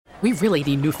We really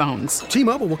need new phones.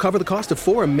 T-Mobile will cover the cost of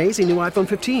 4 amazing new iPhone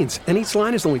 15s, and each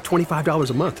line is only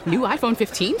 $25 a month. New iPhone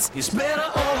 15s? It's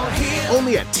better over here.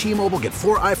 Only at T-Mobile, get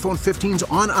 4 iPhone 15s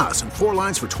on us and 4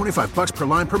 lines for $25 per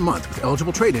line per month with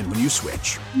eligible trade-in when you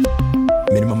switch.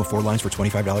 Minimum of 4 lines for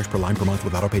 $25 per line per month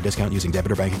with autopay discount using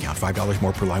debit or bank account. $5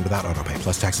 more per line without autopay,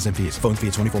 plus taxes and fees. Phone fee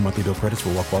at 24 monthly bill credits for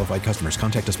well-qualified customers.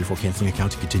 Contact us before canceling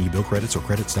account to continue bill credits or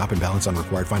credit stop and balance on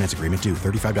required finance agreement due.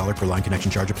 $35 per line connection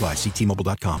charge applies. See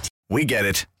T-Mobile.com. We get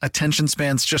it. Attention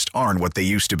spans just aren't what they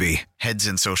used to be. Heads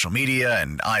in social media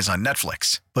and eyes on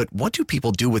Netflix. But what do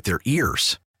people do with their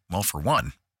ears? Well, for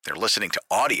one, they're listening to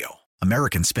audio.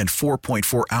 Americans spend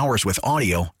 4.4 hours with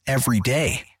audio every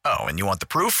day. Oh, and you want the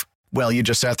proof? Well, you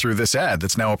just sat through this ad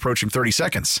that's now approaching 30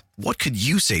 seconds. What could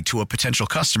you say to a potential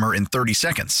customer in 30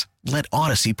 seconds? Let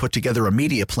Odyssey put together a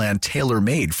media plan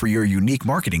tailor-made for your unique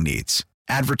marketing needs.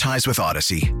 Advertise with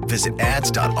Odyssey. Visit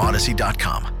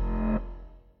ads.odyssey.com.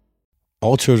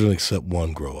 All children except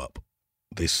one grow up.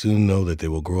 They soon know that they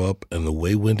will grow up, and the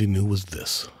way Wendy knew was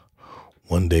this.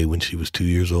 One day when she was 2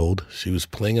 years old, she was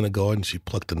playing in a garden. She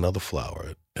plucked another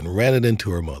flower and ran it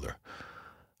into her mother.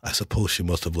 I suppose she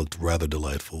must have looked rather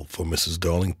delightful, for Mrs.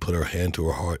 Darling put her hand to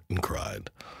her heart and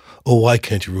cried, "Oh, why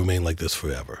can't you remain like this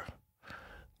forever?"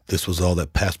 This was all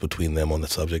that passed between them on the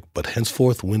subject, but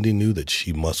henceforth Wendy knew that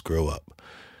she must grow up.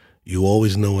 You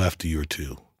always know after you're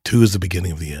 2. 2 is the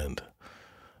beginning of the end.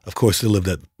 Of course, they lived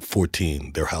at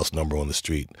 14, their house number on the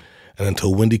street, and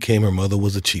until Wendy came, her mother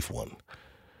was the chief one.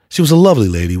 She was a lovely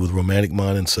lady with romantic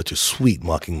mind and such a sweet,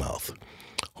 mocking mouth.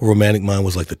 Her romantic mind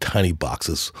was like the tiny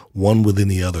boxes, one within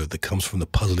the other, that comes from the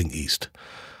puzzling East.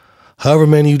 However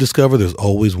many you discover, there's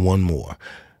always one more,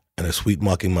 and her sweet,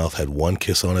 mocking mouth had one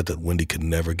kiss on it that Wendy could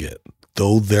never get,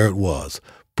 though there it was,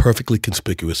 perfectly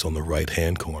conspicuous on the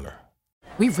right-hand corner.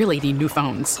 We really need new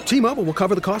phones. T-Mobile will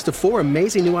cover the cost of 4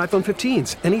 amazing new iPhone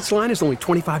 15s, and each line is only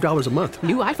 $25 a month.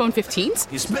 New iPhone 15s?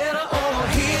 It's better over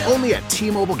here. Only at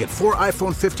T-Mobile, get 4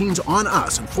 iPhone 15s on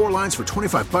us and 4 lines for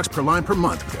 $25 per line per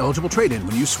month with eligible trade-in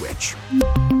when you switch.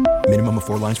 Minimum of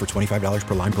 4 lines for $25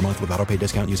 per line per month with autopay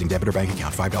discount using debit or bank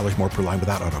account. $5 more per line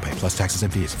without autopay, plus taxes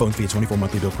and fees. Phone fee at 24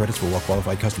 monthly bill credits for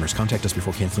well-qualified customers. Contact us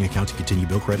before canceling account to continue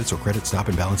bill credits or credit stop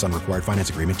and balance on required finance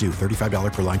agreement due.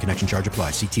 $35 per line connection charge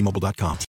applies. See T-Mobile.com.